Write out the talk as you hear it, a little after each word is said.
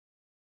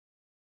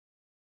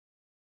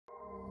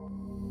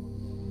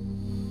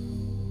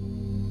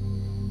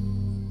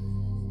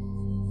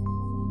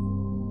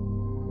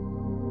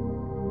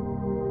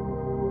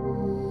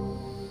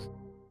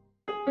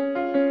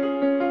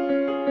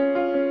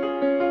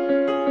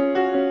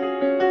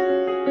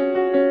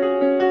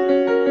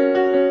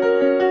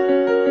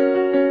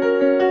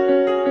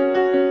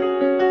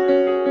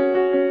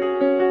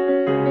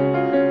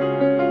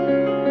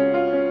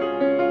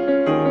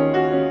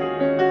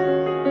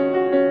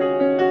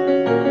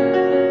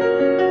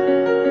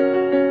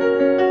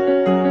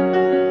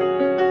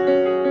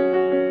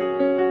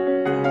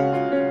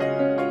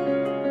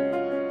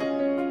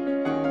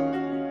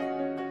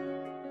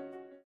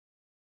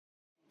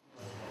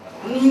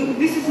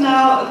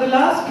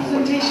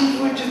presentation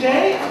for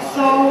today.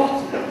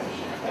 So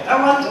I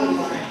want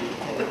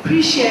to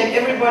appreciate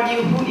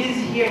everybody who is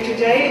here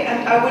today,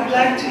 and I would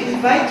like to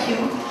invite you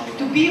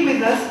to be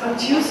with us on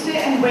Tuesday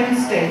and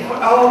Wednesday for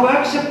our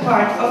workshop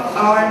part of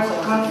our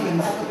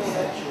conference.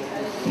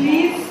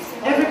 Please,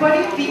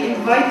 everybody, be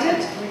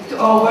invited to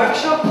our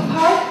workshop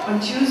part on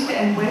Tuesday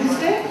and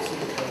Wednesday,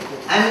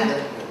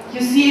 and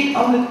you see it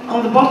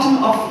on the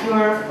bottom of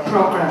your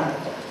program.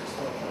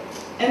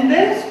 And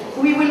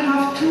then we will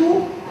have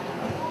 2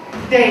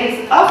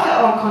 days after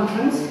our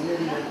conference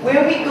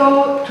where we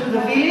go to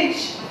the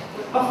village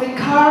of the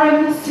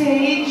Karen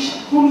sage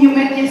whom you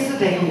met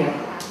yesterday here.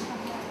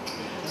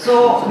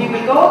 So we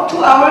will go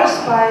 2 hours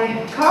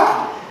by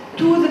car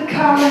to the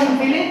Karen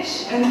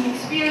village and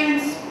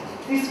experience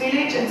this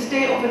village and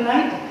stay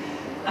overnight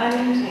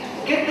and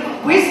get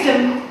the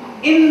wisdom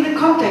in the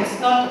context,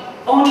 not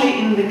only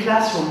in the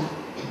classroom.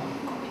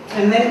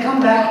 And then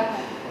come back.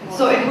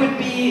 So it would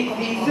be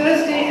the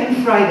Thursday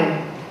and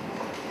Friday.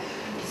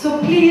 So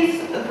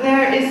please,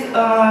 there is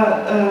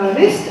a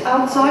list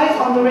outside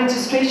on the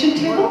registration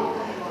table.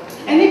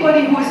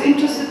 Anybody who is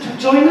interested to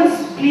join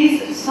us,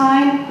 please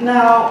sign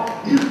now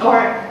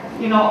or,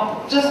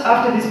 just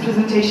after this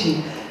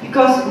presentation,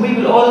 because we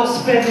will all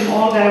spread in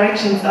all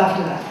directions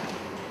after that.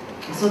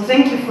 So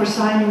thank you for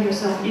signing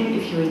yourself in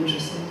if you're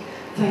interested.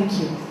 Thank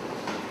you.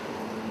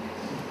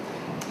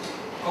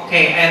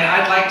 Okay, and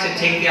I'd like to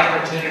take the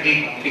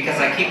opportunity, because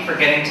I keep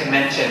forgetting to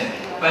mention,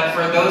 but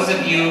for those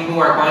of you who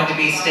are going to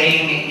be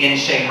staying in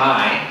Chiang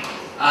Mai,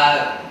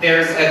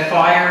 there's a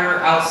flyer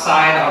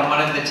outside on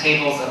one of the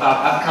tables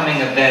about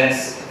upcoming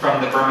events from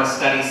the Burma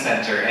Study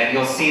Center, and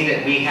you'll see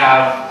that we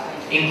have,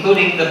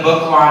 including the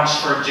book launch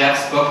for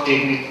Jeff's book,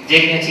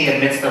 Dignity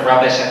Amidst the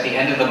Rubbish, at the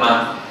end of the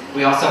month.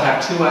 We also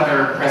have 2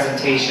 other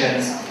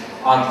presentations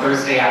on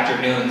Thursday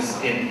afternoons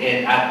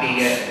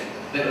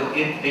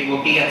they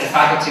will be at the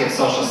Faculty of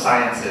Social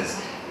Sciences,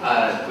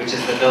 which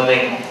is the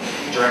building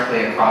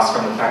directly across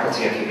from the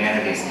Faculty of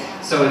Humanities.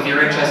 So if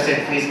you're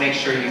interested, please make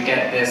sure you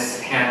get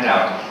this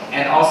handout.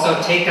 And also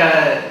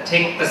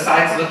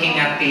besides looking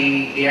at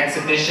the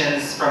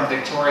exhibitions from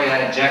Victoria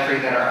and Jeffrey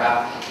that are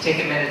up, take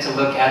a minute to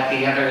look at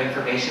the other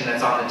information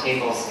that's on the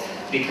tables,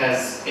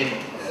 because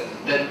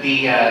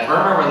the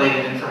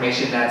Burma-related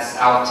information that's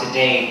out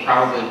today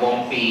probably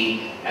won't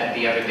be at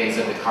the other days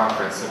of the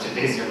conference, so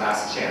today's your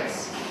last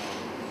chance.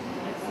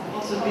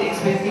 Also, the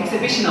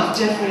exhibition of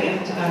Jeffrey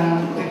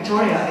and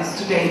Victoria is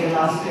today, the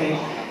last day.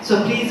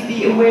 So please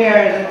be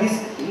aware that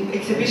this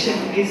exhibition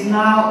is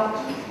now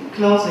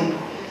closing,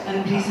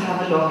 and please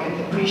have a look and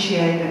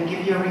appreciate and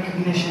give your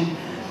recognition.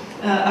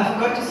 I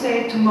forgot to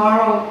say,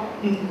 tomorrow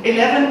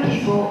 11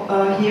 people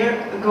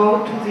here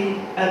go to the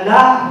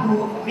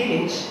Lahu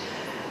village.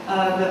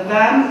 The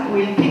van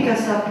will pick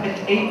us up at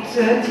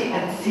 8:30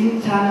 at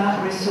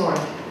Sintana Resort.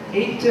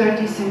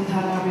 8:30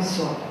 Sintana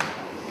Resort.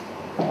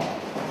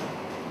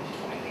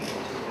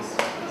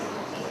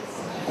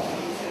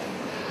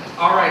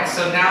 All right,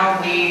 so now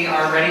we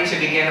are ready to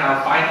begin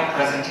our final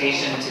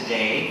presentation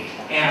today,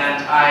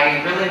 and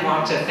I really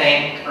want to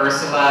thank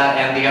Ursula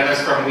and the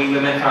others from We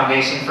Women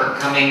Foundation for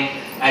coming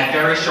at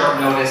very short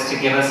notice to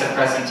give us a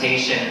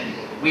presentation.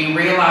 We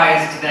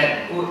realized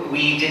that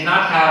we did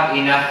not have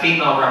enough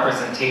female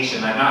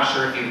representation. I'm not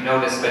sure if you've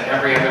noticed, but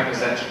every other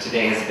presenter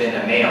today has been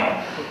a male.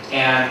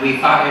 And we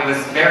thought it was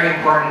very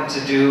important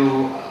to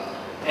do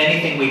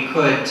anything we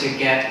could to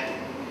get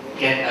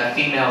a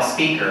female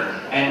speaker.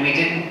 And we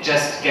didn't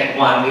just get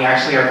 1, we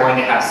actually are going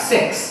to have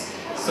 6.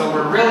 So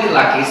we're really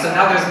lucky. So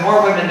now there's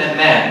more women than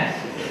men.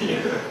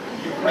 You've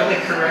really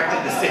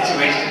corrected the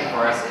situation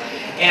for us.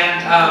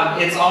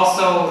 And it's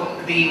also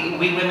the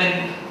We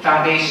Women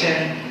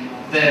Foundation.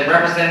 The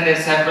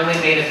representatives have really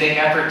made a big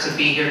effort to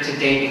be here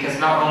today, because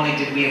not only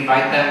did we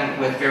invite them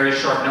with very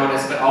short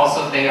notice, but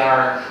also they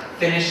are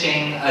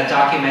finishing a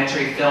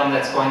documentary film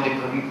that's going to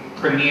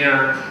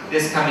premiere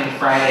this coming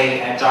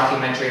Friday at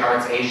Documentary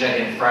Arts Asia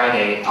in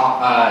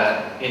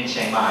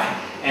Chiang Mai.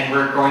 And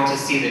we're going to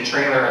see the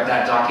trailer of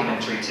that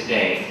documentary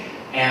today.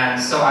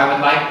 And so I would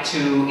like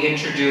to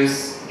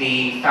introduce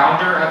the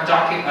founder of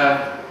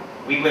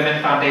We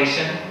Women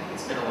Foundation.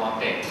 It's been a long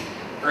day.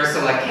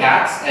 Ursula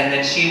Katz, and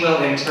then she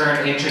will in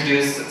turn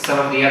introduce some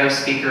of the other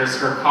speakers,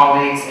 her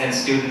colleagues and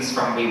students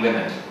from We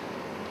Women.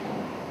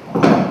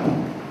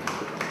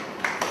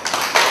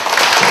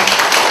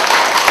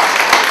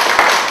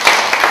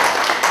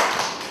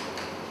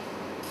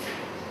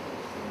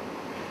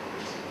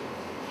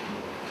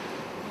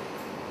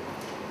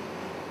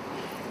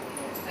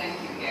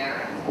 Thank you,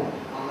 Garrett.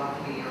 Oh,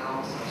 luckily you're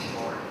all so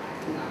short.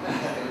 I'm not going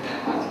to do that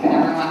much. Can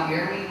everyone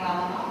hear me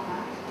well enough?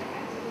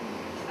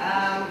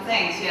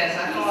 Thanks, yes,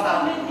 I thought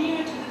I'll...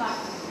 nearer to the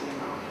microphone.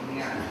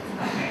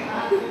 Okay.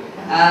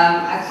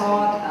 I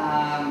thought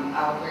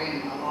I would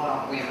bring a lot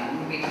of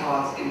women,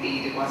 because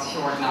indeed it was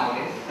short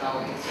notice,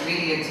 so it's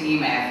really a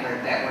team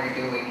effort that we're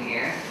doing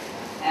here.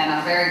 And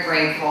I'm very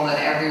grateful that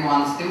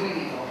everyone's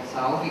doing it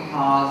also,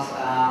 because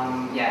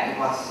yeah, it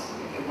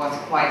was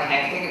quite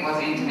hectic. It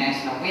was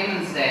International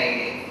Women's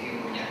Day, if you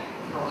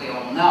probably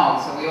all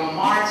know. So we all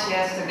marched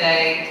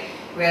yesterday.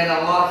 We had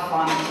a lot of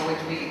fun. It's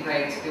always really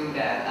great to do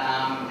that.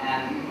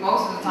 And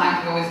most of the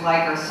time we always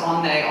like our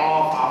Sunday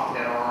off after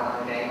that, or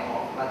our day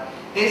off. But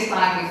this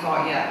time we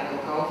thought, yeah,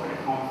 we'll go for the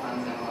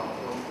conference and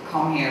we'll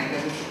come here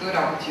because it's a good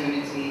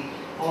opportunity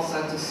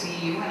also to see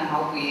you. And I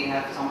hope we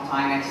have some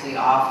time actually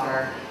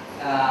after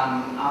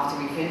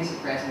we finish the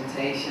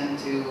presentation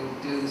to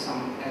do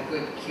a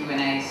good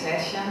Q&A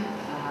session.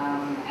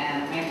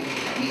 And maybe we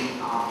can meet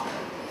after.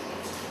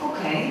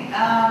 Okay,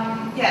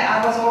 yeah,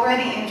 I was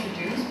already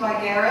introduced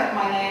by Garrett.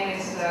 My name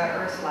is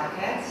Ursula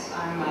Katz.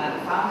 I'm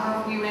the founder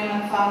of We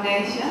Women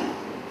Foundation.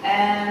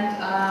 And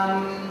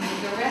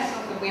the rest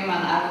of the women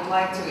I would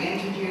like to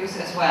introduce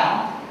as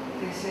well.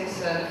 This is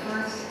the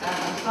first,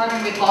 I'm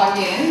starting with Lo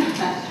Yin.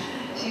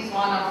 She's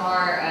one of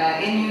our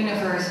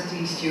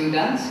in-university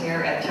students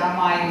here at Chiang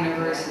Mai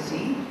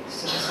University,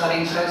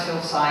 studying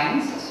social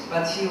sciences,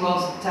 but she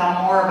will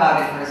tell more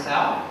about it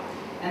herself.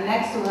 And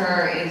next to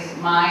her is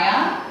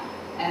Maya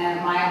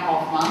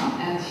Hoffman,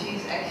 and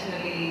she's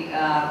actually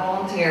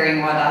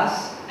volunteering with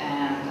us,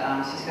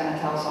 and she's going to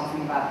tell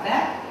something about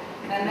that.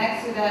 And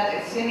next to that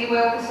is Cindy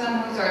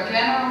Wilkinson, who's our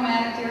general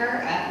manager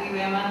at We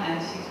Women,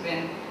 and she's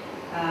been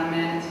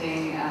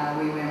managing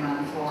We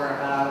Women for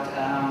about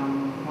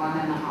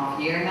 1.5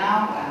 years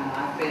now.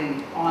 I've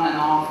been on and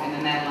off in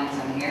the Netherlands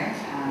and here,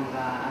 and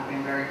I've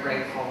been very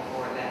grateful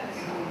for that.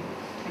 So.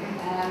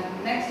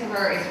 And next to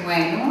her is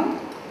Wayne Noon,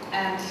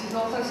 and she's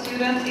also a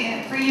student,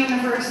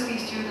 pre-university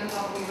student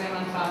of We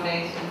Women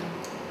Foundation.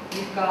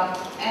 We've got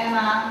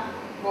Anna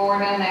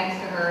Gordon next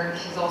to her,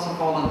 she's also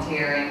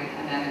volunteering,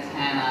 and then it's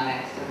Hannah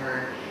next to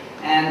her.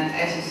 And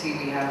as you see,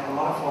 we have a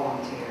lot of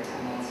volunteers,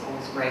 and that's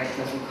always great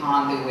because we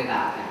can't do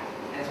without them,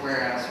 as we're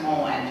a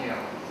small NGO.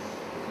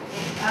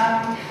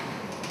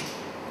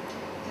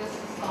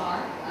 Just to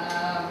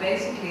start,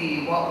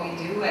 basically what we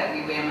do at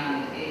We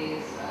Women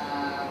is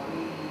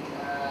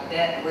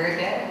we're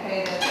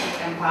dedicated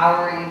to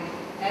empowering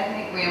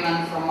ethnic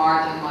women from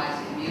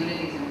marginalized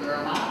communities in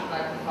Burma by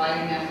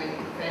providing them with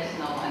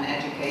professional and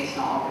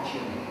educational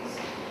opportunities.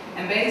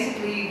 And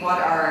basically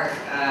what our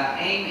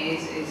aim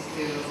is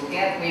to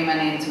get women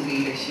into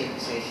leadership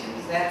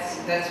positions.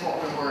 That's what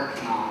we're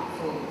working on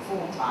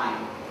full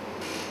time.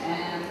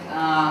 And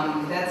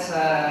that's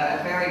a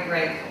very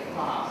grateful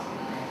cause,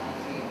 I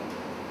feel.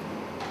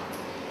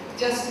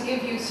 Just to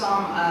give you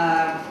some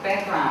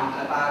background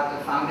about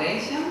the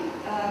foundation.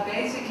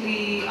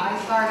 Basically, I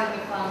started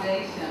the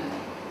foundation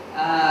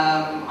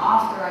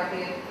after I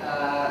did,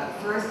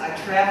 first I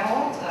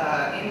traveled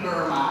in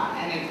Burma,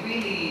 and it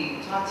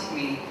really touched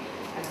me.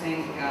 I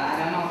think, I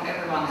don't know if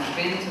everyone has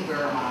been to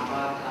Burma,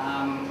 but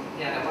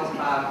yeah, that was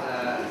about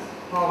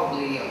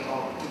probably,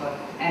 but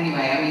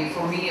anyway, I mean,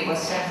 for me it was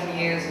 7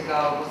 years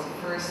ago. It was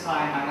the first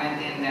time I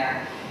went in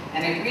there,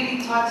 and it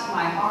really touched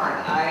my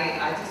heart.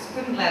 I just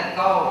couldn't let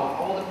go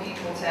of all the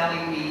people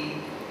telling me,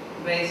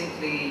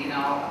 basically, you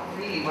know,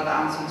 really what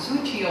Aung San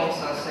Suu Kyi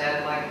also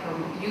said, like,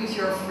 use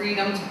your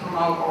freedom to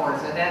promote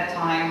order. At that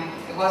time,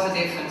 it was a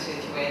different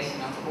situation,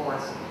 of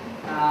course.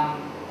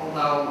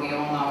 Although we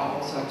all know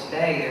also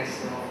today there's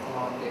still a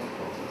lot of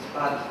difficulties.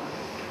 But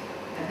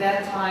at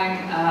that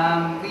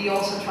time, we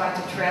also tried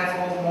to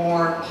travel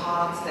more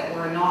paths that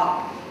were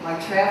not like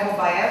traveled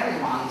by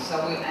everyone.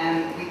 So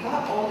we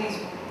got all these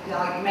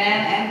like men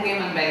and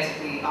women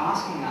basically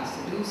asking us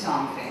to do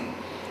something.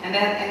 And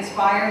that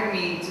inspired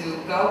me to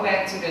go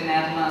back to the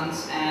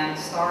Netherlands and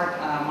start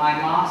my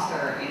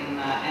master in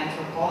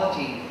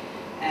anthropology.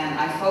 And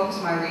I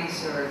focused my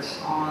research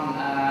on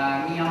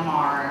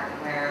Myanmar,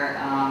 where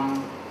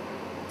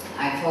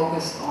I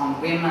focused on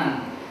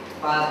women.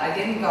 But I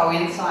didn't go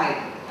inside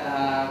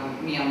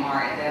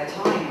Myanmar at that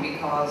time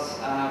because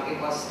it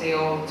was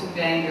still too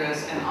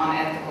dangerous and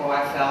unethical,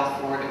 I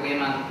felt, for the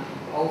women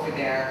over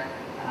there.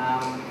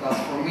 Because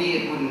for me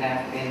it wouldn't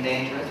have been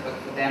dangerous, but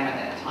for them at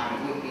that time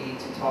it would be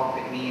to talk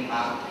with me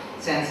about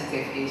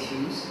sensitive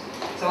issues.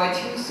 So I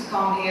chose to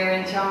come here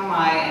in Chiang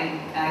Mai and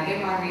I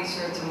did my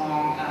research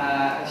among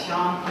a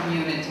Shan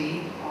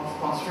community of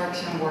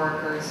construction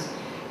workers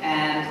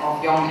and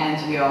of young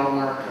NGO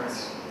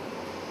workers.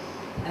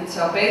 And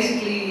so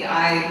basically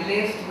I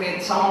lived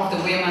with some of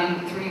the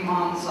women 3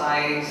 months.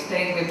 I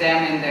stayed with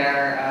them in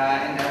their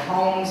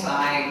homes.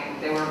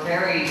 They were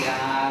very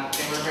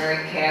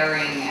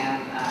caring,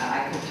 and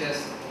I could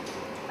just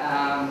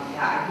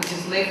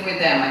live with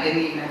them. I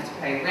didn't even have to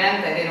pay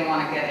rent. I didn't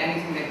want to get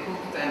anything they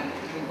cooked, and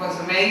it was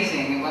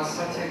amazing. It was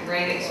such a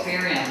great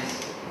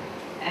experience.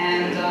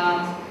 And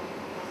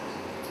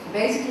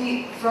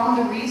basically from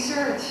the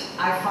research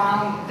I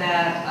found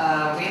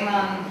that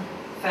women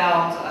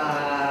felt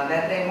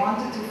that they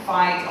wanted to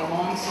fight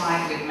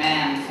alongside with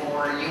men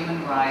for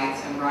human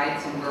rights and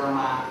rights in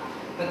Burma,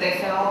 but they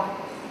felt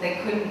they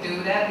couldn't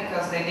do that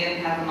because they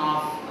didn't have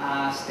enough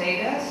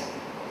status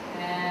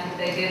and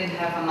they didn't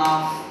have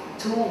enough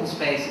tools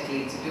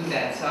basically to do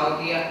that. So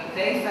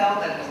they felt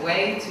that the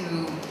way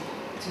to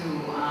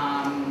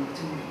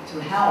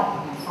help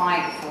and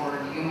fight for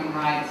the human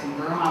rights in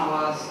Burma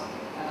was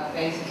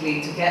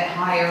basically to get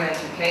higher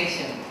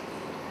education.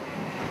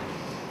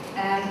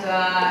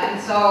 And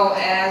so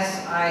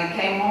as I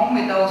came home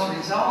with those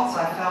results,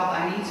 I felt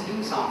I need to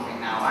do something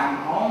now. I'm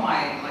home,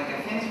 I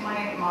finished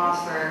my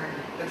master,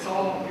 that's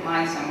all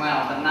nice and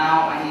well, but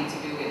now I need to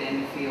do it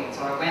in the field.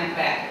 So I went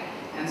back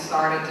and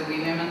started the We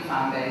Women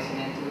Foundation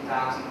in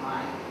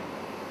 2009.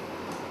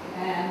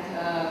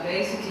 And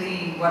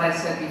basically what I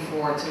said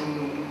before, to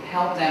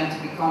help them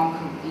to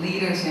become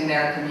leaders in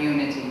their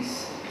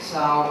communities.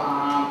 So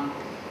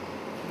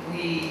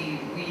we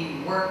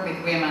work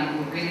with women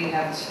who really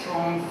have a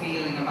strong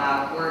feeling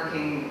about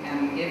working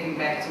and giving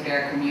back to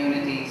their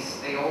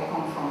communities. They all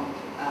come from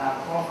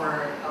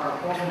poverty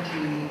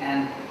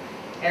and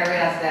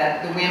areas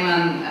that the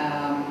women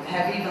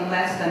have even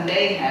less than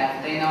they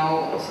have. They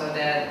know also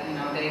that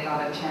they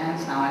got a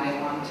chance now and they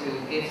want to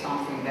give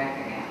something back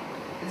again.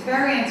 It's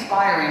very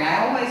inspiring.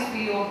 I always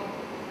feel,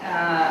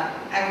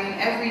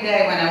 every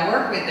day when I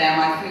work with them,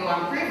 I feel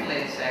I'm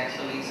privileged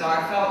actually. So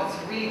I felt it's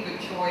a really good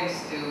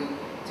choice to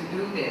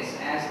do this,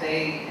 as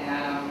they,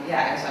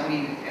 as I'm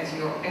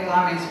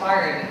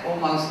inspired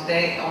almost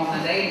on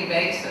a daily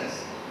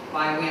basis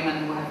by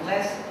women who have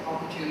less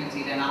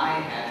opportunity than I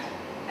had,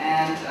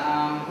 and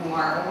who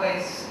are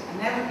always,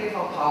 never give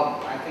up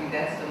hope. I think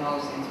that's the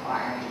most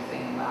inspiring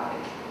thing about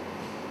it.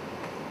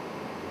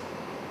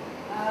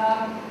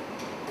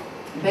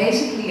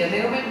 Basically, a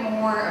little bit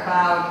more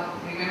about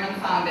the Women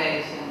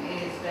Foundation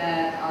is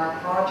that our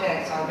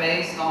projects are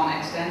based on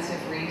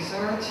extensive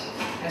research.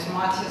 As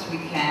much as we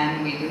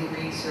can, we do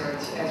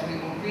research, as we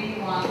really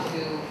want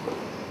to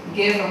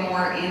give a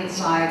more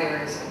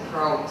insider's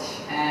approach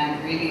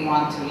and really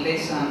want to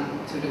listen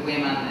to the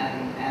women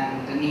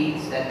and the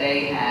needs that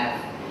they have.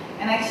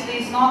 And actually,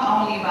 it's not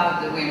only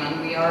about the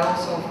women, we are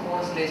also, of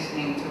course,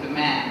 listening to the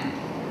men.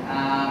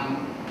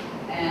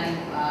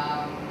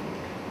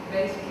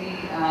 Basically,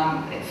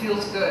 it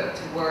feels good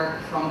to work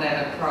from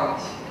that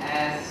approach,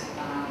 as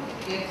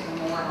it gives a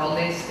more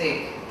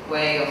holistic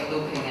way of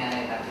looking at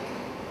it, I think.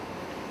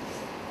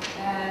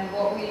 And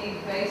what we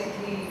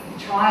basically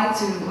try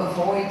to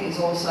avoid is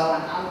also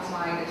an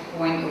outsider's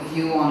point of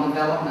view on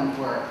development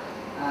work,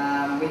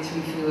 which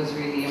we feel is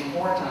really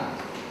important.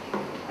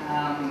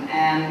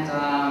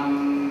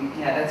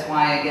 That's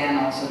why,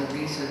 again, also the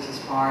research is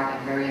a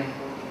very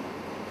important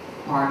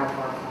part of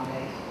our foundation.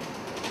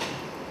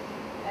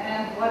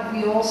 And what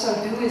we also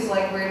do is,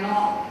 we're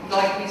not,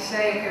 we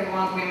say, okay, we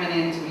want women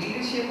into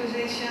leadership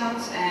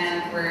positions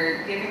and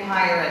we're giving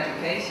higher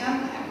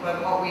education,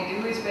 but what we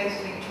do is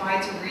basically try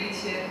to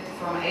reach it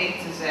from A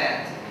to Z.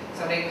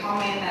 So they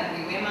come in at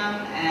We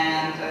Women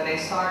and they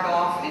start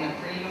off in a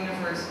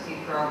pre-university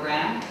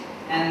program,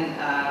 and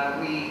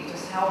we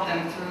just help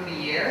them through the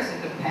years.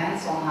 It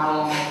depends on how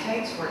long it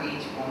takes for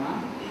each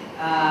woman,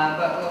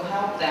 but we'll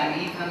help them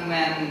even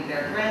when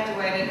they're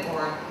graduated,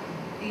 or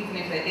even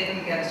if they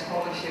didn't get a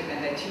scholarship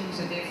and they choose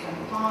a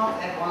different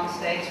path at one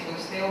stage, we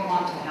still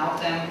want to help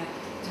them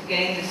to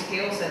gain the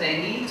skills that they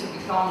need to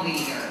become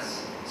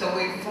leaders. So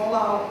we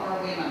follow our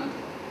women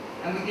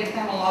and we give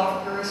them a lot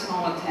of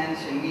personal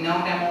attention. We know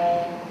them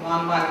all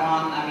one by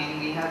one. I mean,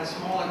 we have a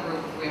smaller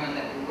group of women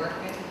that we work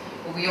with,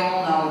 but we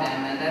all know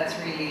them, and that's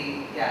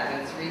really,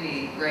 that's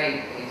really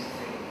great,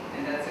 basically.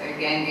 And that,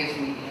 again, gives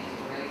me the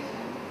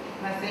inspiration.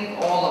 And I think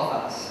all of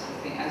us,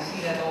 I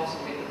see that also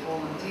with the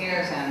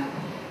volunteers, and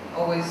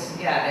always,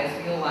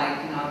 they feel like,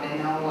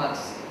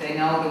 they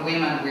know the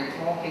women, we're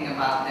talking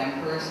about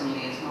them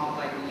personally. It's not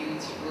like a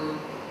huge group,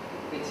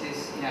 which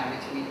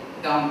we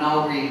don't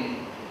know really.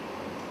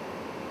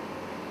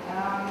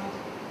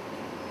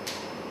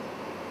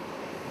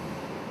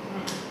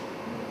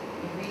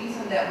 The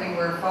reason that we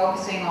were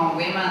focusing on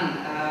women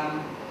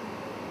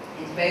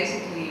is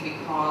basically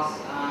because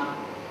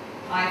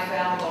I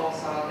felt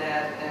also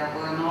that there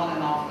were not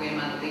enough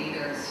women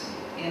leaders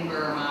in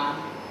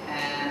Burma,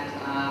 and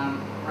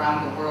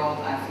around the world.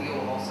 I feel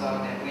also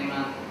that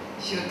women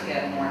should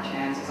get more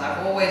chances.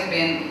 I've always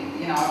been,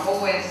 I've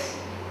always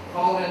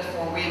voted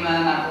for women.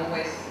 I've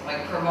always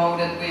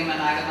promoted women.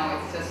 I don't know,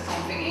 it's just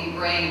something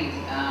ingrained.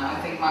 I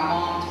think my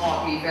mom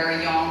taught me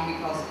very young,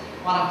 because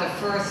one of the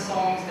first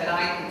songs that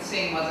I could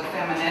sing was a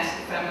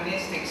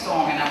feministic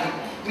song, and I would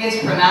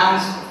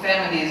mispronounce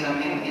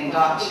feminism in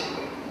Dutch.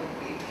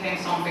 It became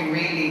something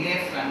really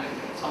different,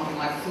 something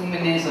like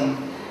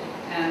feminism.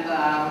 And,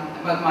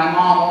 but my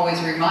mom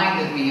always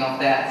reminded me of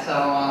that,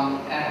 so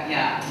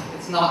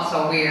it's not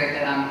so weird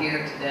that I'm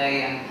here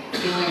today and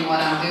doing what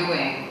I'm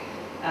doing.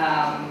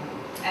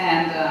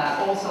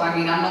 Also,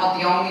 I'm not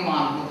the only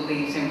one who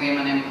believes in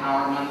women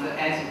empowerment.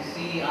 As you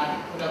see,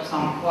 I put up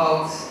some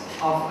quotes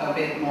of a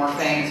bit more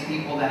famous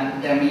people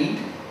than me.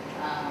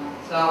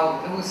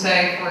 Who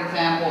say, for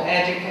example,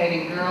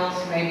 educating girls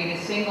may be the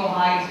single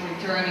highest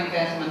return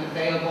investment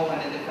available in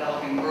the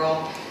developing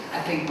world.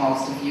 I think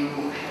most of you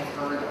have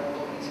heard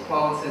all of these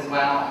quotes as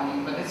well.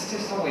 But it's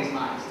just always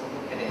nice to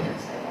look at it and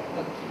say,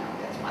 look,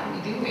 that's why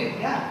we do it,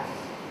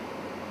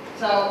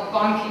 So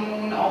Ban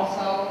Ki-moon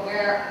also,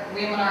 where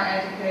women are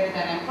educated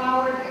and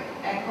empowered,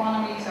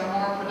 economies are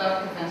more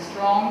productive and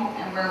strong,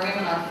 and where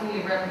women are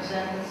fully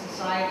represented,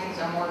 societies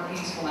are more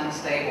peaceful and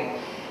stable.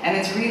 And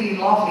it's really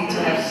lovely to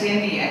have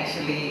Cindy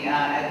actually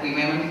at We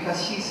Women,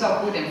 because she's so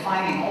good in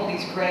finding all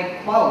these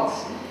great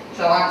quotes.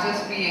 So I'm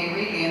just being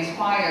really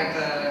inspired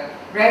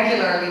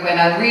regularly when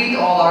I read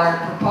all our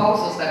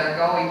proposals that are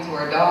going to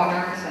our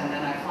donors, and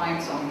then I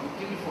find some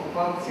beautiful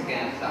quotes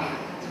again. So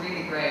it's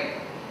really great,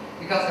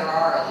 because there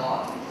are a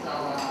lot. So,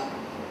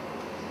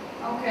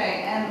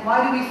 okay, and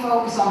why do we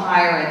focus on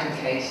higher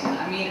education?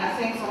 I mean, I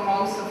think for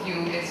most of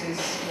you this is,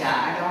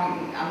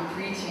 I'm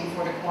preaching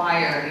for the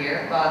choir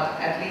here, but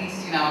at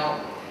least, you know,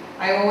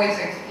 I always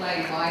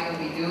explain why do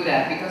we do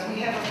that, because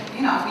we have,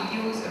 we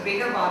use a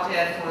bigger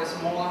budget for a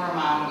smaller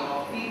amount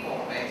of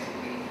people,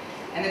 basically,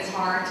 and it's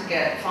hard to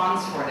get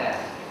funds for that.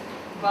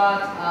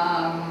 But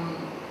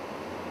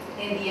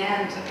in the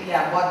end,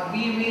 what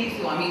we really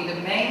feel, I mean,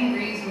 the main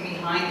reason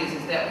behind this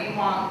is that we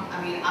want,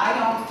 I mean, I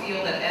don't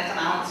feel that as an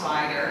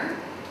outsider,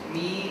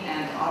 me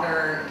and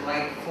other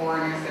like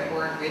foreigners that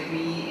work with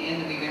me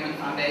in the We Women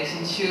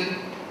Foundation should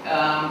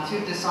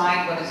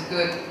decide what is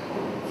good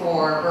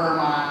for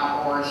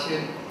Burma, or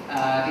should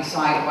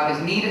decide what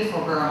is needed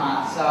for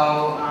Burma.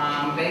 So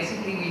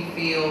basically we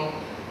feel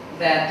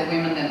that the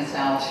women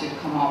themselves should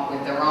come up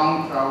with their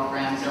own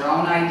programs, their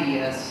own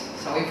ideas.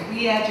 So if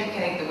we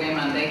educate the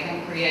women, they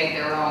can create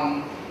their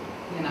own,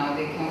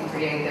 they can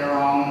create their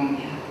own,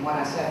 what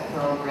I said,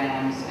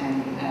 programs,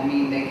 and I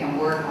mean, they can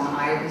work on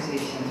higher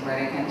positions where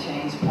they can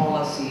change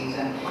policies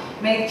and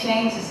make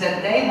changes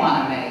that they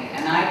want to make.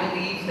 And I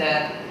believe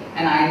that,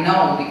 and I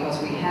know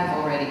because we have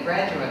already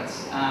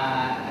graduates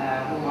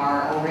who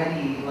are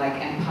already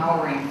like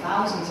empowering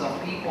thousands of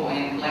people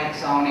in black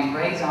zone and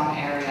gray zone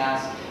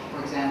areas,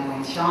 for example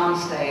in Shan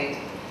State,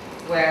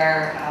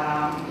 where,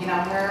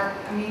 where,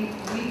 I mean,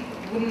 we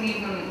wouldn't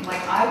even,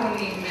 like I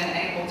wouldn't even been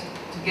able to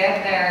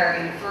get there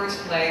in the first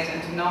place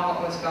and to know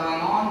what was going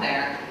on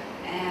there.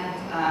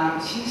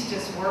 And she's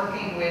just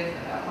working with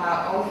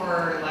about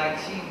over, like,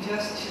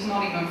 she's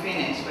not even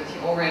finished, but she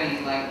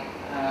already, like,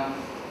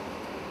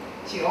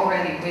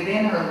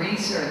 within her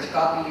research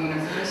got the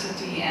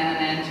university and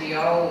an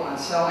NGO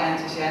so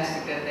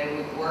enthusiastic that they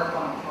would work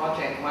on a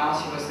project while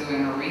she was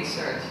doing her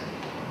research,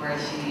 where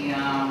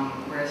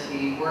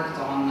she worked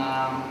on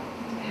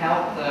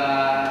health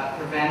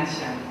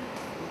prevention,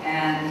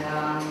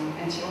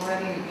 and she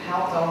already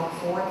helped over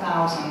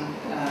 4,000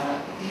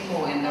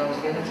 people in those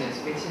villages,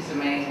 which is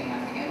amazing,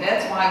 I think, and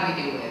that's why we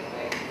do it.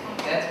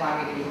 Basically. That's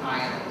why we do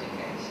higher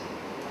education.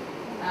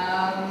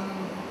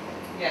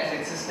 Yes,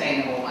 it's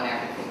sustainable and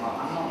everything. Well,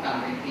 I'm not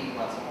going to repeat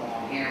what's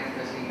on here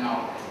because we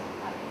know.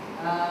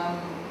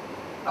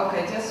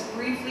 Okay, just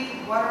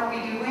briefly, what are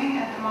we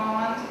doing at the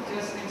moment?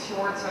 Just in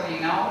short, so you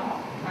know.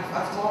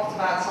 I've talked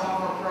about some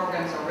of our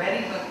programs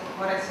already, but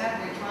what I said,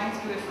 we're trying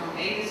to do it from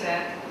A to Z.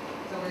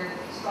 So we're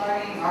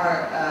starting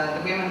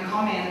the women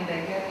come in,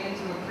 they get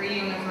into a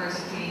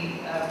pre-university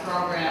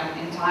program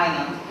in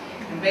Thailand.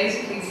 And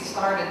basically we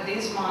started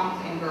this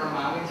month in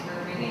Burma, which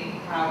we're really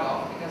proud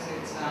of, because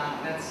it's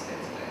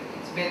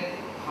a bit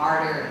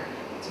harder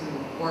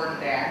to work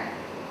there.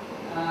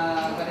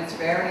 But it's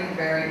very,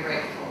 very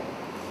grateful.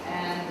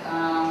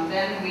 And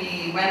then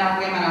when our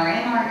women are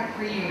in our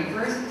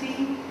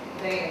pre-university,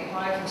 they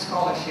apply for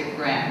scholarship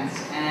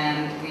grants,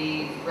 and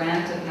we've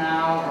granted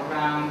now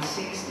around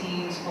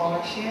 16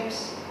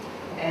 scholarships,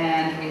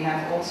 and we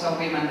have also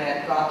women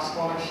that got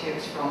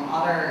scholarships from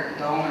other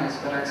donors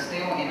but are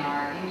still in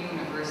our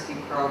in-university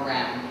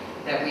program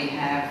that we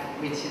have,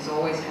 which is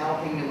always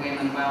helping the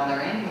women while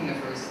they're in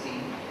university.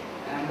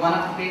 And one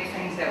of the big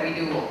things that we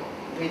do,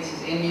 which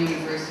is in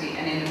university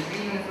and in the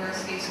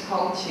pre-university, is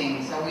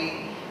coaching. So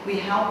we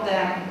help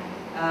them.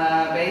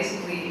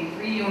 Basically, in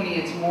pre-uni,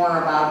 it's more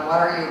about what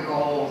are your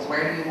goals,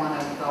 where do you want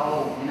to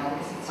go.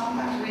 It's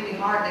sometimes really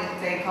hard.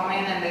 They come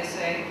in and they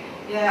say,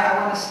 yeah,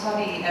 I want to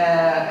study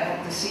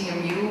at the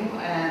CMU,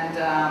 and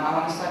I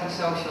want to study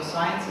social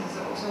sciences.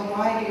 So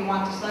why do you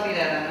want to study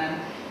that?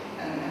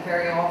 And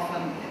very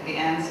often the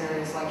answer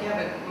is like, yeah,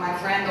 but my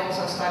friend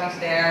also studies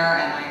there,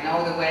 and I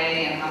know the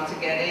way and how to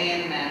get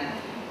in.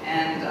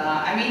 And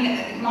I mean,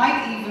 it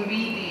might even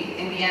be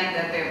in the end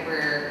that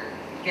we're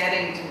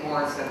getting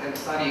towards that they're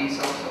studying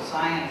social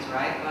science,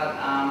 right? But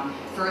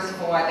first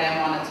of all, I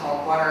then want to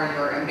talk, what are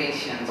your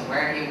ambitions?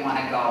 Where do you want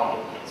to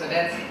go? So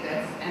that's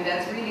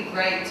really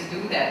great to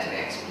do that, to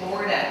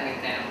explore that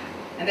with them.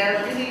 And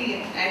they're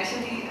really,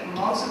 actually,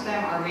 most of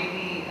them are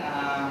really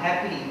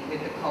happy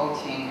with the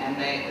coaching, and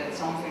that's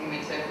something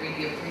which they've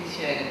really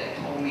appreciated,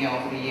 they told me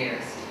over the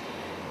years.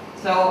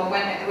 So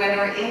when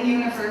we're in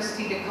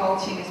university, the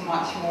coaching is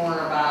much more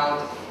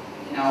about,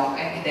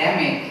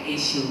 academic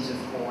issues, of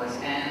course,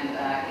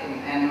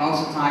 and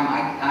most of the time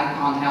I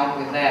can't help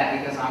with that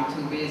because I'm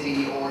too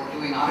busy or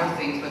doing other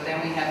things, but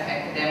then we have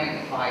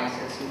academic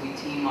advisors who we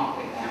team up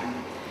with them.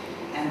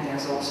 And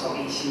there's also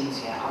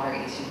issues, other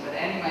issues, but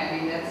anyway, I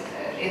mean,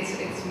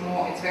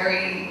 it's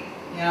very,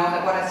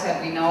 what I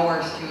said, we know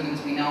our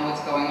students, we know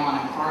what's going on,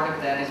 and part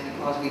of that is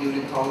because we do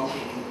the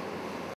coaching.